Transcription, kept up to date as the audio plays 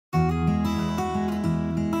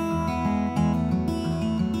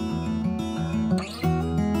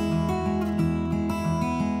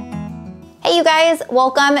you guys,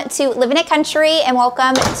 welcome to Living It Country and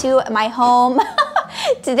welcome to my home.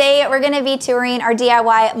 Today we're gonna be touring our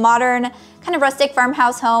DIY modern kind of rustic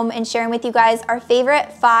farmhouse home and sharing with you guys our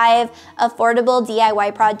favorite 5 affordable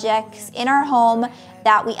DIY projects in our home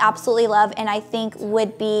that we absolutely love and I think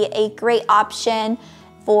would be a great option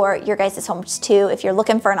for your guys' homes too if you're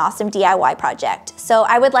looking for an awesome DIY project. So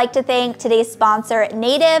I would like to thank today's sponsor,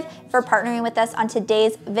 Native, for partnering with us on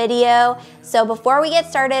today's video. So before we get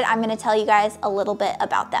started, I'm gonna tell you guys a little bit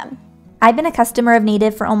about them. I've been a customer of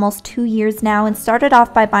Native for almost 2 years now and started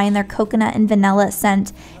off by buying their coconut and vanilla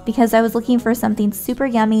scent because I was looking for something super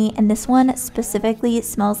yummy, and this one specifically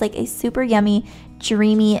smells like a super yummy,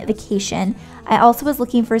 dreamy vacation. I also was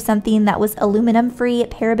looking for something that was aluminum free,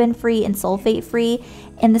 paraben free, and sulfate free,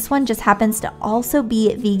 and this one just happens to also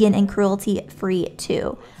be vegan and cruelty free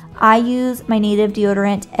too. I use my Native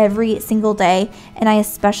deodorant every single day, and I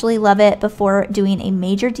especially love it before doing a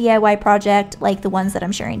major DIY project like the ones that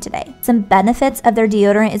I'm sharing today. Some benefits of their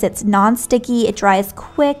deodorant is it's non-sticky, it dries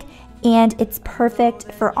quick, and it's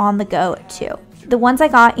perfect for on the go too. The ones I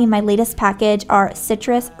got in my latest package are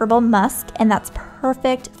Citrus Herbal Musk, and that's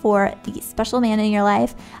perfect for the special man in your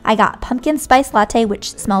life. I got Pumpkin Spice Latte,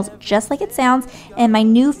 which smells just like it sounds, and my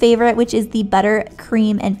new favorite, which is the Butter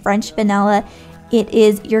Cream and French Vanilla. It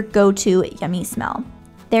is your go-to yummy smell.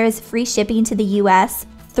 There is free shipping to the US.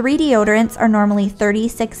 3 deodorants are normally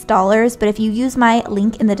 $36, but if you use my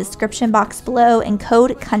link in the description box below and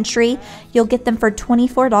code COUNTRY, you'll get them for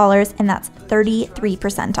 $24, and that's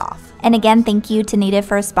 33% off. And again, thank you to Native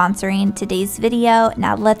for sponsoring today's video.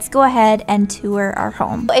 Now let's go ahead and tour our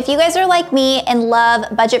home. If you guys are like me and love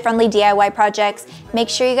budget-friendly DIY projects, make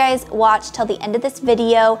sure you guys watch till the end of this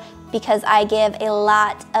video because I give a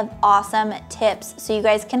lot of awesome tips so you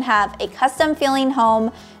guys can have a custom feeling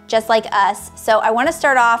home just like us. So I wanna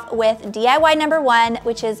start off with DIY number 1,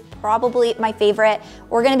 which is probably my favorite.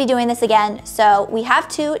 We're gonna be doing this again. So we have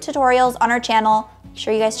 2 tutorials on our channel. Make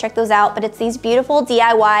sure you guys check those out, but it's these beautiful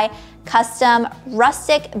DIY custom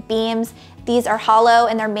rustic beams. These are hollow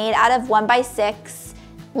and they're made out of 1x6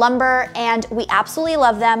 lumber, and we absolutely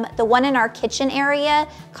love them. The one in our kitchen area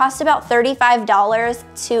cost about $35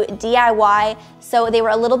 to DIY, so they were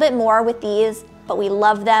a little bit more with these, but we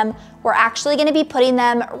love them. We're actually gonna be putting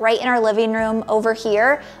them right in our living room over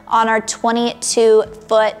here on our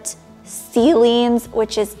 22-foot ceilings,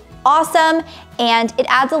 which is awesome, and it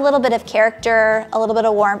adds a little bit of character, a little bit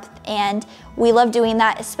of warmth, and we love doing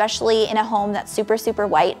that, especially in a home that's super, super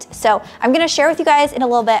white. So I'm gonna share with you guys in a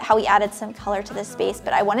little bit how we added some color to this space,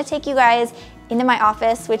 but I wanna take you guys into my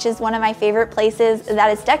office, which is one of my favorite places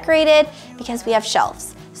that is decorated because we have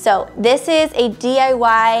shelves. So this is a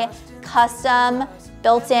DIY custom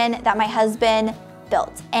built-in that my husband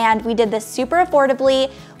built, and we did this super affordably.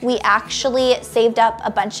 We actually saved up a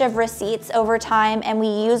bunch of receipts over time, and we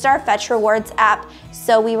used our Fetch Rewards app,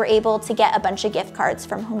 so we were able to get a bunch of gift cards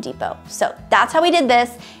from Home Depot. So that's how we did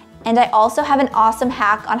this, and I also have an awesome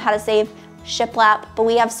hack on how to save shiplap, but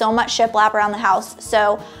we have so much shiplap around the house,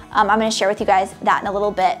 so I'm gonna share with you guys that in a little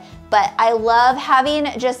bit. But I love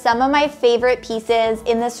having just some of my favorite pieces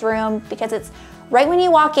in this room because it's right when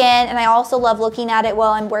you walk in, and I also love looking at it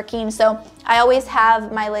while I'm working. So I always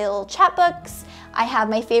have my little chapbooks, I have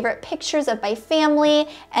my favorite pictures of my family,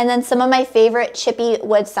 and then some of my favorite chippy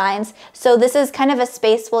wood signs. So this is kind of a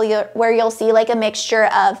space where you'll see like a mixture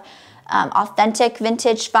of authentic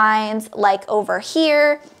vintage finds. Like over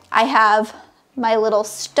here, I have my little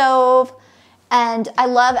stove, and I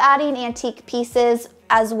love adding antique pieces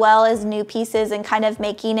as well as new pieces and kind of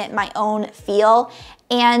making it my own feel.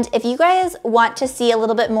 And if you guys want to see a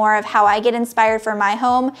little bit more of how I get inspired for my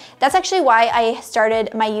home, that's actually why I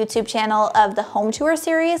started my YouTube channel of the home tour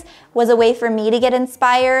series, was a way for me to get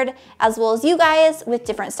inspired as well as you guys with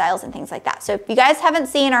different styles and things like that. So if you guys haven't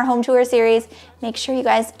seen our home tour series, make sure you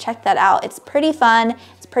guys check that out. It's pretty fun,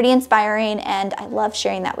 it's pretty inspiring, and I love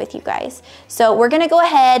sharing that with you guys. So we're gonna go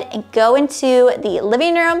ahead and go into the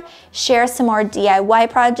living room, share some more DIY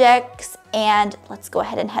projects, and let's go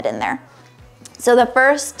ahead and head in there. So the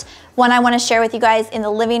first one I want to share with you guys in the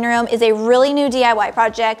living room is a really new DIY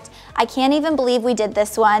project. I can't even believe we did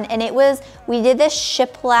this one, and we did this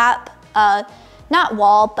shiplap, not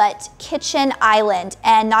wall, but kitchen island.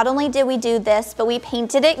 And not only did we do this, but we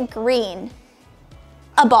painted it green.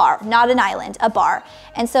 A bar, not an island, a bar.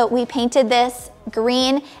 And so we painted this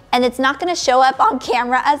green, and it's not gonna show up on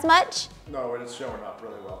camera as much. No, it's showing up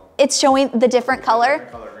really well. It's showing the different color?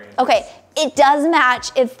 Different color green. Okay. It does match,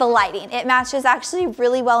 it's the lighting. It matches actually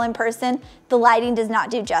really well in person. The lighting does not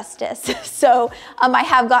do justice. So I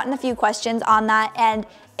have gotten a few questions on that, and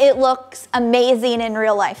it looks amazing in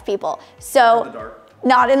real life, people. So In the dark.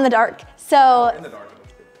 Not in the dark. So In the dark, it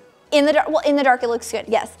looks good. in the dark it looks good,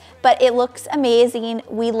 yes. But it looks amazing.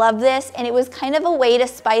 We love this, and it was kind of a way to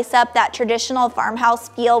spice up that traditional farmhouse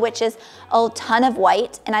feel, which is a ton of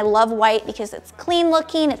white. And I love white because it's clean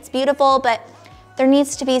looking, it's beautiful, but there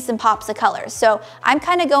needs to be some pops of colors. So I'm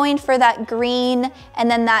kind of going for that green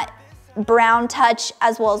and then that brown touch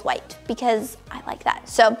as well as white because I like that.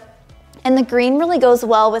 So, and the green really goes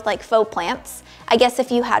well with like faux plants. I guess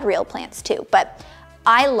if you had real plants too, but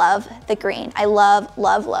I love the green. I love,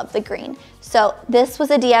 love, love the green. So this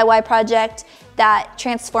was a DIY project that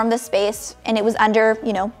transformed the space, and it was under,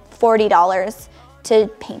 you know, $40 to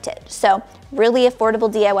paint it. So really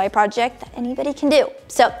affordable DIY project that anybody can do.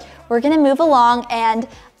 So we're gonna move along, and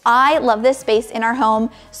I love this space in our home.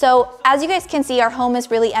 So as you guys can see, our home is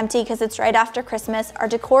really empty because it's right after Christmas. Our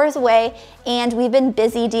decor is away, and we've been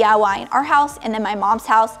busy DIYing our house and then my mom's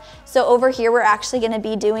house. So over here, we're actually gonna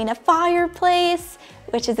be doing a fireplace,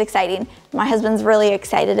 which is exciting. My husband's really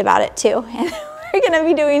excited about it too. And we're gonna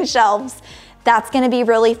be doing shelves. That's gonna be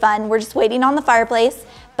really fun. We're just waiting on the fireplace.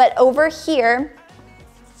 But over here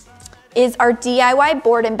is our DIY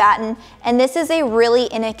board and batten. And this is a really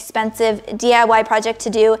inexpensive DIY project to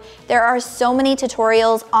do. There are so many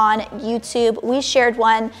tutorials on YouTube. We shared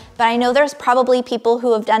one, but I know there's probably people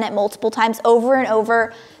who have done it multiple times over and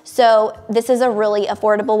over. So this is a really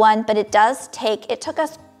affordable one, but it took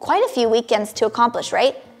us quite a few weekends to accomplish,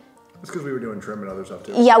 right? That's because we were doing trim and other stuff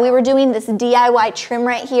too. Yeah, we were doing this DIY trim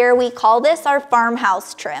right here. We call this our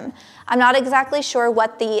farmhouse trim. I'm not exactly sure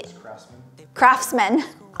what the craftsman.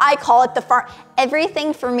 I call it the farm.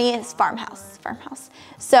 Everything for me is farmhouse.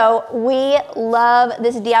 So we love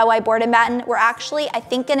this DIY board and batten. We're actually, I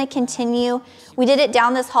think, gonna continue. We did it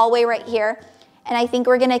down this hallway right here, and I think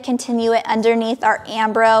we're gonna continue it underneath our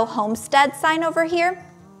Ambro homestead sign over here.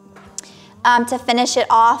 To finish it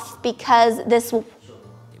off because this,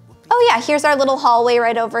 oh yeah, here's our little hallway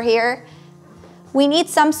right over here. We need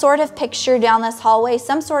some sort of picture down this hallway,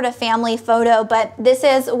 some sort of family photo, but this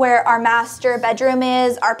is where our master bedroom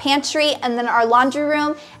is, our pantry, and then our laundry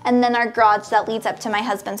room, and then our garage that leads up to my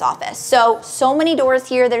husband's office. So many doors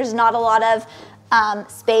here. There's not a lot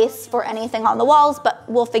of space for anything on the walls, but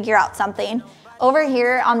we'll figure out something. Over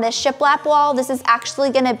here on this shiplap wall, this is actually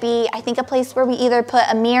gonna be, I think, a place where we either put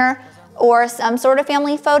a mirror or some sort of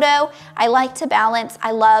family photo. I like to balance,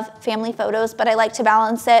 I love family photos, but I like to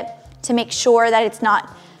balance it to make sure that it's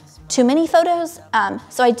not too many photos.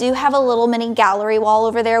 So I do have a little mini gallery wall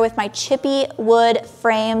over there with my chippy wood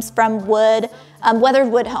frames from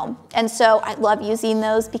Weathered Wood Home. And so I love using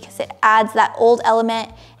those because it adds that old element,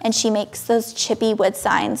 and she makes those chippy wood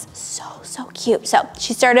signs so cute. So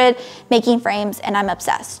she started making frames and I'm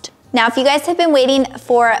obsessed. Now, if you guys have been waiting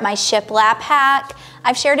for my shiplap hack,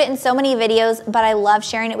 I've shared it in so many videos, but I love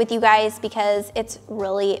sharing it with you guys because it's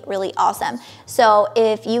really, really awesome. So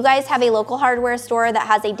if you guys have a local hardware store that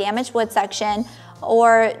has a damaged wood section,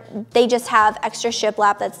 or they just have extra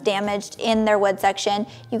shiplap that's damaged in their wood section,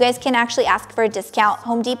 you guys can actually ask for a discount.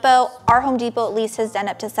 Home Depot, our Home Depot at least, has done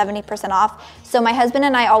up to 70% off. So my husband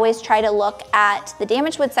and I always try to look at the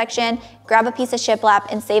damaged wood section, grab a piece of shiplap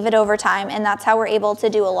and save it over time, and that's how we're able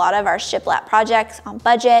to do a lot of our shiplap projects on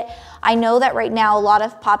budget. I know that right now a lot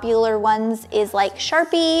of popular ones is like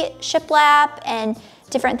Sharpie shiplap and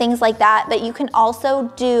different things like that, but you can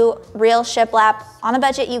also do real shiplap on a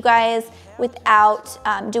budget, you guys, without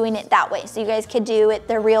doing it that way. So you guys could do it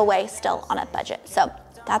the real way still on a budget. So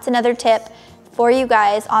that's another tip for you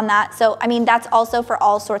guys on that. So, I mean, that's also for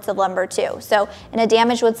all sorts of lumber too. So in a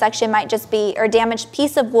damaged wood section might just be, or a damaged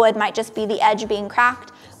piece of wood might just be the edge being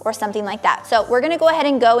cracked or something like that. So we're gonna go ahead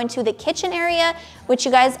and go into the kitchen area, which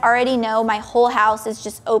you guys already know my whole house is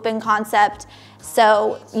just open concept.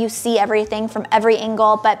 So you see everything from every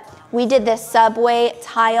angle, but we did this subway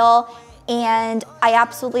tile and I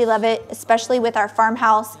absolutely love it, especially with our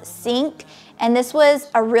farmhouse sink. And this was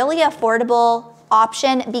a really affordable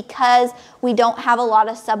option because we don't have a lot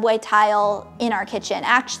of subway tile in our kitchen.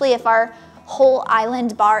 Actually, if our whole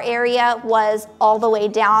island bar area was all the way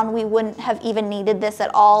down, we wouldn't have even needed this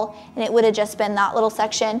at all. And it would have just been that little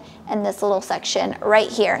section and this little section right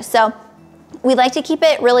here. So we like to keep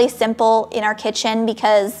it really simple in our kitchen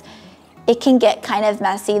because it can get kind of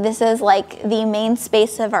messy. This is like the main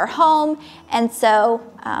space of our home. And so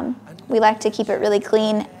we like to keep it really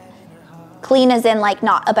clean. Clean as in like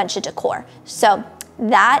not a bunch of decor. So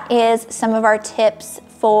that is some of our tips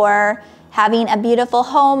for having a beautiful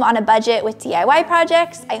home on a budget with DIY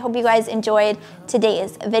projects. I hope you guys enjoyed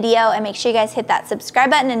today's video, and make sure you guys hit that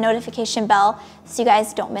subscribe button and notification bell so you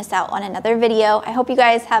guys don't miss out on another video. I hope you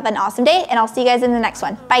guys have an awesome day, and I'll see you guys in the next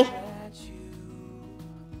one. Bye.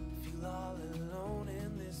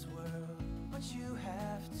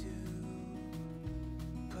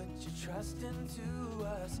 trust into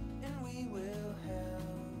us, and we will help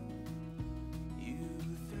you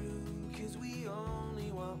through, 'cause we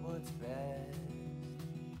only want what's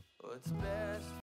best